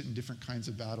they used it in different kinds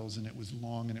of battles, and it was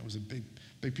long, and it was a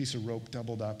big piece of rope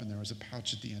doubled up, and there was a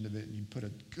pouch at the end of it, and you put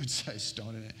a good-sized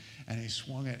stone in it, and he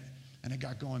swung it, and it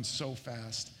got going so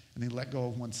fast, and he let go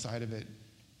of one side of it,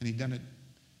 and he'd done it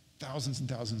thousands and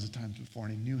thousands of times before,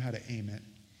 and he knew how to aim it,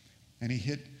 and he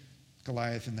hit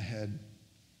Goliath in the head,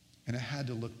 and it had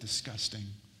to look disgusting,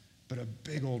 but a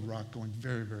big old rock going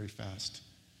very, very fast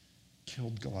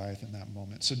killed Goliath in that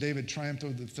moment. So David triumphed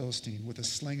over the Philistine with a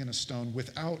sling and a stone,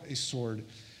 without a sword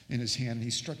in his hand, and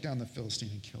he struck down the Philistine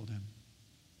and killed him.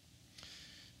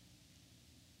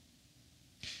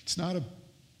 It's not a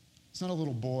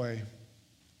little boy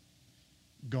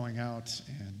going out,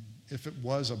 and if it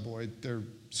was a boy, there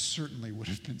certainly would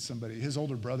have been somebody. His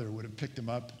older brother would have picked him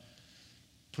up,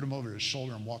 put him over his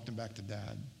shoulder, and walked him back to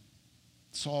dad.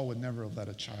 Saul would never have let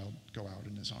a child go out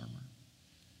in his armor.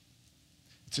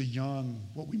 It's a young,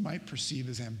 what we might perceive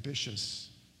as ambitious,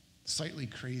 slightly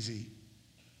crazy,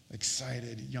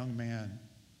 excited young man,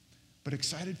 but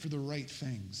excited for the right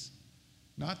things.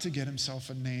 Not to get himself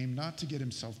a name, not to get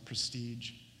himself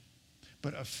prestige,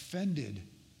 but offended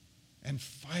and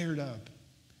fired up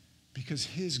because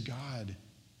his God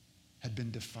had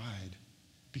been defied,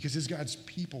 because his God's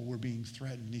people were being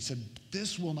threatened. He said,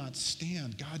 this will not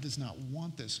stand. God does not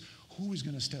want this. Who is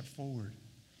going to step forward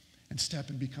and step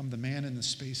and become the man in the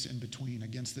space in between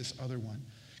against this other one?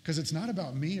 Because it's not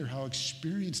about me or how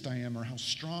experienced I am or how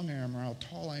strong I am or how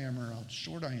tall I am or how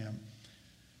short I am.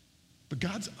 But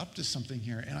God's up to something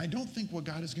here. And I don't think what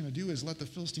God is going to do is let the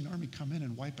Philistine army come in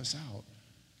and wipe us out.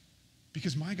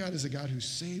 Because my God is a God who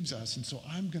saves us. And so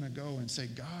I'm going to go and say,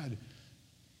 God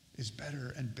is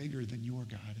better and bigger than your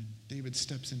God. And David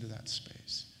steps into that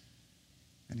space.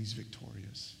 And he's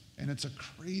victorious. And it's a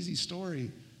crazy story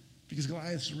because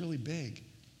Goliath is really big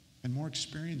and more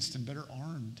experienced and better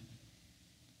armed.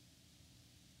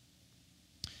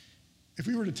 If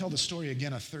we were to tell the story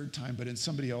again a third time, but in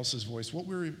somebody else's voice,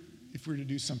 if we were to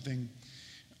do something,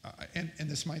 and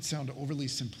this might sound overly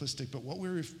simplistic, but what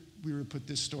if we were to put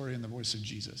this story in the voice of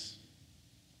Jesus?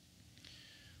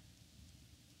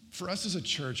 For us as a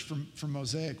church, from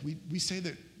Mosaic, we say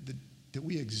that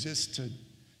we exist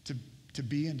to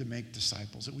be and to make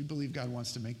disciples, that we believe God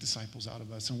wants to make disciples out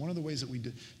of us. And one of the ways that we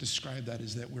describe that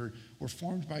is that we're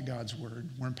formed by God's word,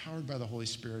 we're empowered by the Holy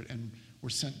Spirit, and we're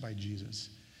sent by Jesus.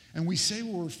 And we say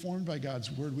we're formed by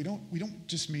God's word. We don't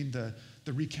just mean the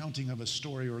recounting of a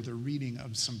story or the reading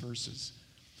of some verses.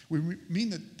 We mean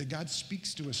that God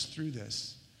speaks to us through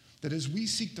this. That as we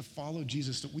seek to follow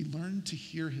Jesus, that we learn to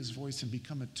hear his voice and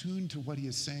become attuned to what he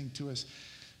is saying to us.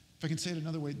 If I can say it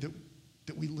another way,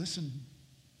 that we listen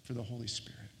for the Holy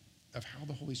Spirit, of how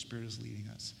the Holy Spirit is leading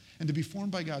us. And to be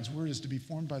formed by God's word is to be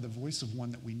formed by the voice of one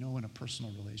that we know in a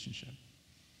personal relationship.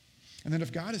 And then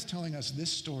if God is telling us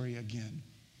this story again,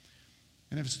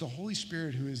 and if it's the Holy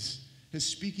Spirit who is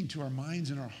speaking to our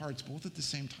minds and our hearts both at the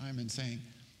same time and saying,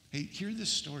 hey, hear this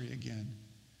story again,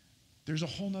 there's a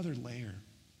whole nother layer.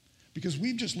 Because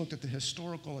we've just looked at the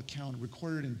historical account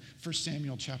recorded in 1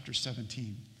 Samuel chapter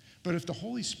 17. But if the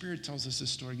Holy Spirit tells us this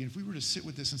story again, if we were to sit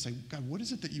with this and say, God, what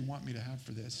is it that you want me to have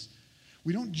for this?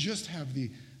 We don't just have the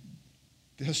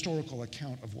historical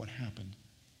account of what happened.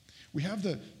 We have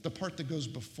the part that goes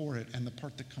before it and the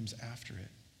part that comes after it.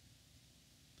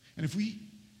 And if we,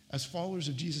 as followers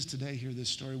of Jesus today, hear this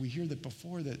story, we hear that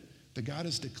before that God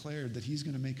has declared that he's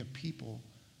going to make a people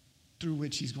through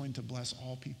which he's going to bless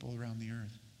all people around the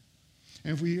earth.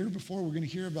 And if we hear before, we're going to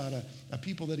hear about a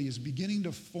people that he is beginning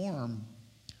to form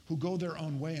who go their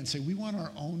own way and say, we want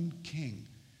our own king.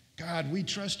 God, we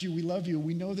trust you, we love you,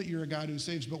 we know that you're a God who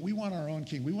saves, but we want our own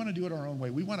king. We want to do it our own way.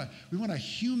 We want a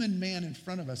human man in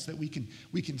front of us that we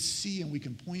can see and we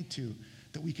can point to,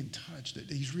 that we can touch, that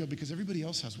he's real, because everybody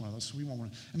else has one of those, so we want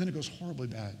one. And then it goes horribly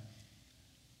bad.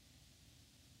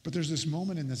 But there's this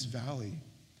moment in this valley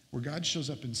where God shows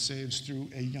up and saves through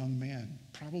a young man,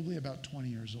 probably about 20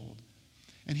 years old.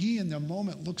 And he, in the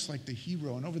moment, looks like the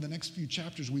hero. And over the next few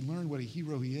chapters, we learn what a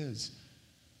hero he is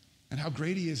and how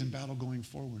great he is in battle going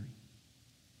forward.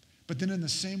 But then in the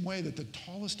same way that the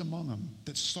tallest among them,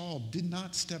 that Saul did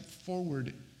not step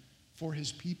forward for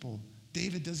his people,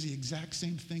 David does the exact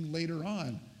same thing later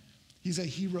on. He's a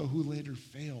hero who later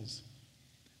fails.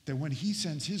 That when he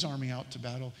sends his army out to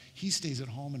battle, he stays at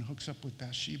home and hooks up with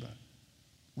Bathsheba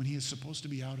when he is supposed to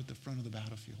be out at the front of the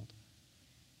battlefield.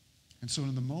 And so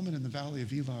in the moment in the valley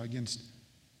of Elah against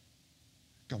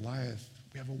Goliath,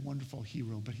 we have a wonderful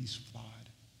hero, but he's flawed.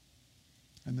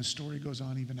 And the story goes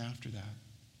on even after that.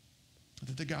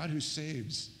 That the God who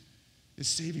saves is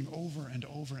saving over and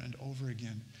over and over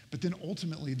again. But then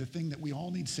ultimately, the thing that we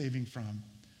all need saving from,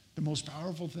 the most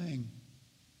powerful thing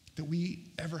that we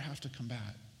ever have to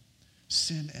combat,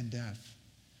 sin and death,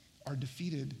 are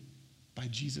defeated by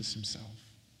Jesus himself.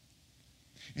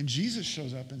 And Jesus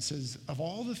shows up and says, of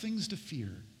all the things to fear,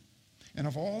 and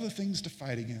of all the things to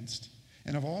fight against,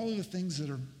 and of all of the things that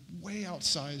are way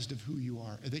outsized of who you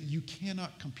are, that you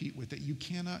cannot compete with, that you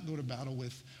cannot go to battle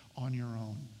with on your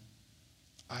own,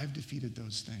 I've defeated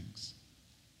those things.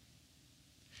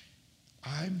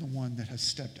 I'm the one that has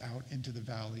stepped out into the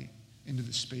valley, into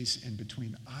the space in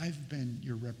between. I've been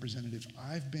your representative.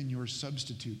 I've been your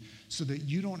substitute so that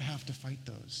you don't have to fight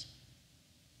those.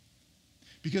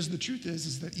 Because the truth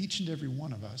is that each and every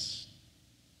one of us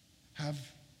have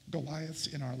Goliaths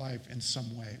in our life in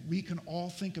some way. We can all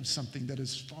think of something that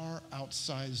is far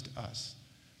outsized us,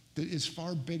 that is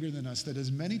far bigger than us, that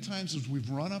as many times as we've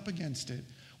run up against it,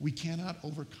 we cannot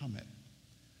overcome it.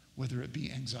 Whether it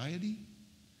be anxiety,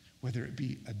 whether it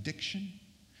be addiction,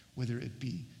 whether it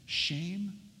be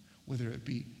shame, whether it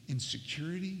be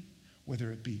insecurity,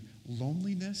 whether it be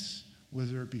loneliness,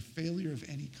 whether it be failure of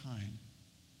any kind.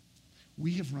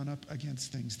 We have run up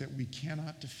against things that we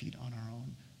cannot defeat on our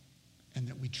own, and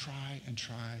that we try and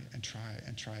try and try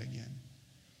and try again.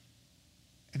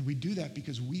 And we do that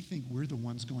because we think we're the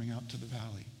ones going out to the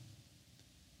valley.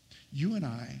 You and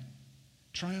I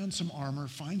try on some armor,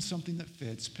 find something that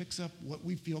fits, picks up what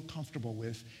we feel comfortable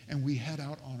with, and we head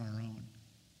out on our own.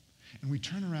 And we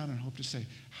turn around and hope to say,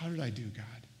 how did I do,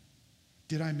 God?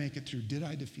 Did I make it through? Did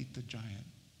I defeat the giant?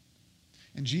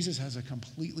 And Jesus has a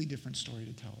completely different story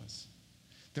to tell us.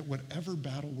 That whatever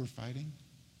battle we're fighting,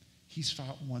 he's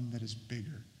fought one that is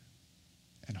bigger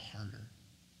and harder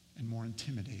and more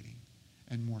intimidating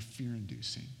and more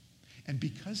fear-inducing. And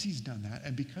because he's done that,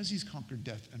 and because he's conquered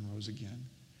death and rose again,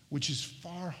 which is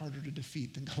far harder to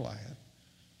defeat than Goliath,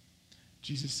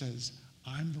 Jesus says,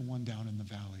 I'm the one down in the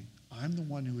valley. I'm the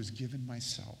one who has given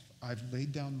myself. I've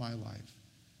laid down my life.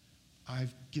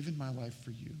 I've given my life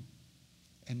for you.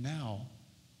 And now,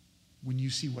 when you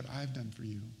see what I've done for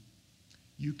you,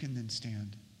 you can then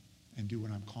stand and do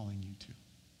what I'm calling you to.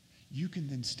 You can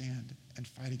then stand and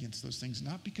fight against those things,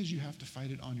 not because you have to fight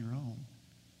it on your own,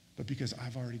 but because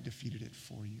I've already defeated it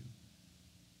for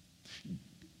you.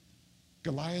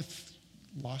 Goliath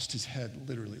lost his head,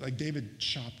 literally. Like David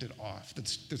chopped it off.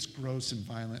 That's gross and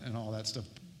violent and all that stuff,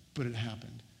 but it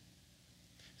happened.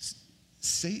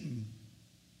 Satan,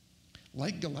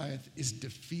 like Goliath, is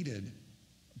defeated,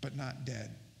 but not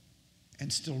dead,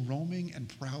 and still roaming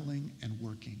and prowling and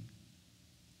working.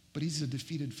 But he's a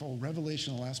defeated foe.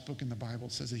 Revelation, the last book in the Bible,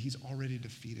 says that he's already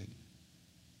defeated.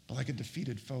 But like a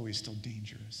defeated foe, he's still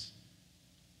dangerous.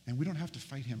 And we don't have to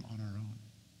fight him on our own.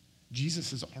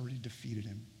 Jesus has already defeated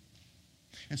him.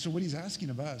 And so what he's asking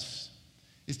of us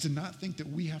is to not think that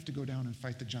we have to go down and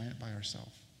fight the giant by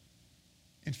ourselves.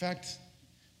 In fact,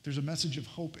 there's a message of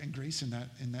hope and grace in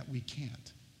that we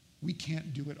can't. We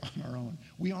can't do it on our own.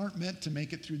 We aren't meant to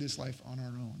make it through this life on our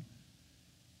own.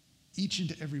 Each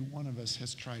and every one of us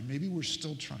has tried. Maybe we're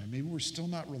still trying. Maybe we're still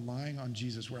not relying on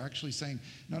Jesus. We're actually saying,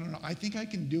 no, I think I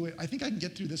can do it. I think I can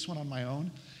get through this one on my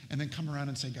own, and then come around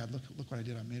and say, God, look what I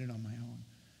did. I made it on my own.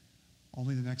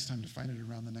 Only the next time to find it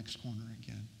around the next corner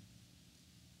again.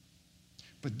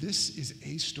 But this is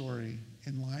a story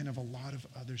in line of a lot of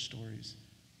other stories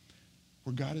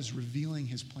where God is revealing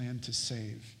his plan to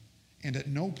save. And at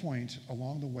no point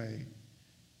along the way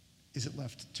is it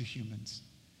left to humans.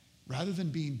 Rather than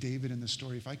being David in the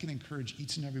story, if I can encourage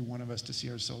each and every one of us to see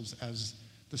ourselves as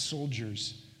the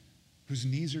soldiers whose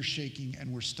knees are shaking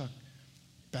and we're stuck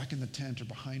back in the tent or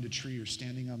behind a tree or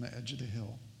standing on the edge of the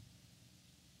hill.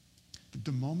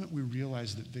 The moment we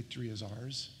realize that victory is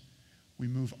ours, we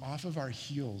move off of our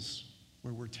heels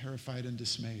where we're terrified and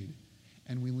dismayed,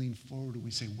 and we lean forward and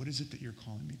we say, what is it that you're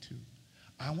calling me to?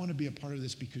 I want to be a part of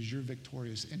this because you're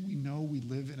victorious. And we know we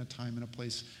live in a time and a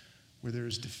place where there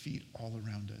is defeat all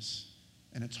around us.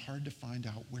 And it's hard to find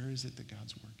out where is it that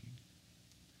God's working.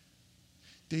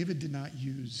 David did not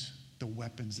use the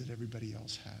weapons that everybody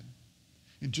else had.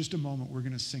 In just a moment, we're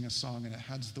going to sing a song, and it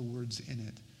has the words in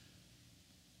it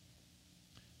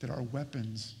that our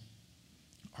weapons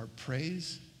are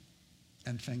praise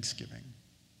and thanksgiving.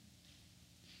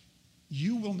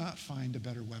 You will not find a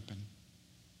better weapon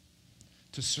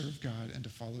to serve God and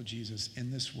to follow Jesus in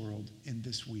this world, in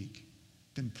this week,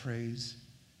 than praise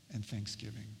and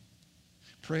thanksgiving.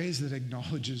 Praise that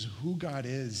acknowledges who God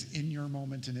is in your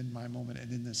moment and in my moment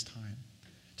and in this time.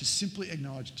 To simply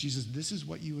acknowledge, Jesus, this is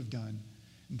what you have done,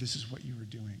 and this is what you are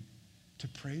doing. To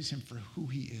praise him for who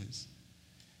he is.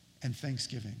 And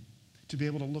thanksgiving. to be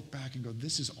able to look back and go,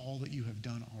 this is all that you have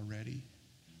done already.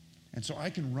 And so I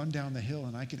can run down the hill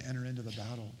and I can enter into the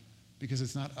battle because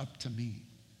it's not up to me.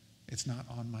 It's not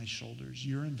on my shoulders.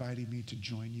 You're inviting me to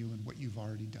join you in what you've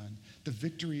already done. The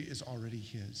victory is already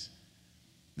his.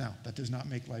 Now, that does not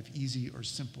make life easy or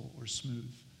simple or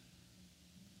smooth,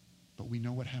 but we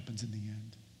know what happens in the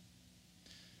end.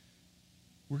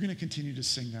 We're going to continue to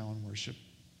sing now in worship.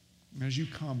 And as you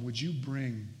come, would you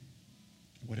bring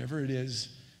whatever it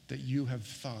is that you have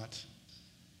thought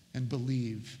and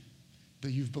believe,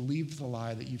 that you've believed the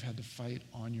lie that you've had to fight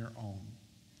on your own,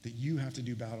 that you have to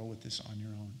do battle with this on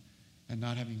your own, and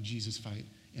not having Jesus fight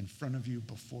in front of you,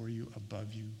 before you,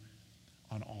 above you,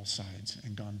 on all sides,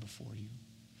 and gone before you.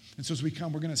 And so as we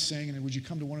come, we're going to sing, and would you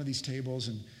come to one of these tables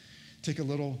and take a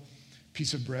little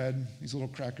piece of bread, these little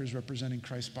crackers representing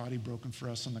Christ's body broken for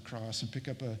us on the cross, and pick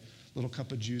up a little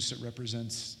cup of juice that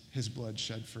represents his blood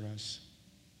shed for us.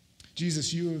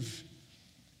 Jesus, you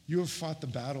have fought the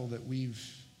battle that we've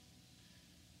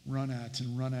run at,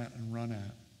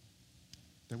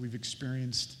 that we've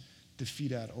experienced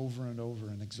defeat at over and over,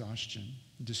 and exhaustion,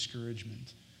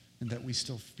 discouragement, and that we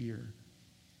still fear.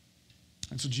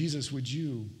 And so Jesus, would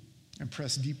you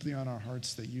impress deeply on our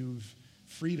hearts that you've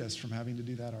freed us from having to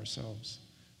do that ourselves,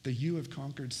 that you have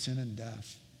conquered sin and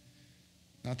death.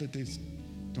 Not that they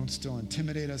don't still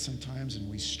intimidate us sometimes and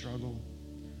we struggle,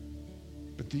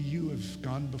 but that you have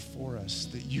gone before us,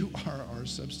 that you are our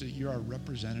substitute, you're our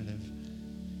representative,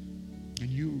 and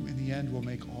you, in the end, will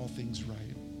make all things right.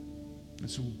 And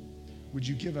so would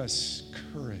you give us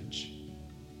courage?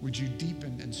 Would you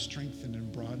deepen and strengthen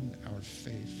and broaden our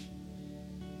faith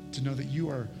to know that you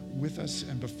are with us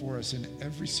and before us in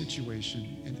every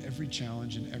situation, in every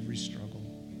challenge, in every struggle.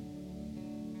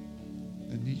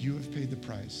 And that you have paid the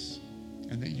price,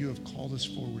 and that you have called us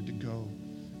forward to go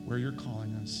where you're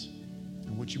calling us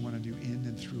and what you want to do in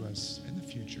and through us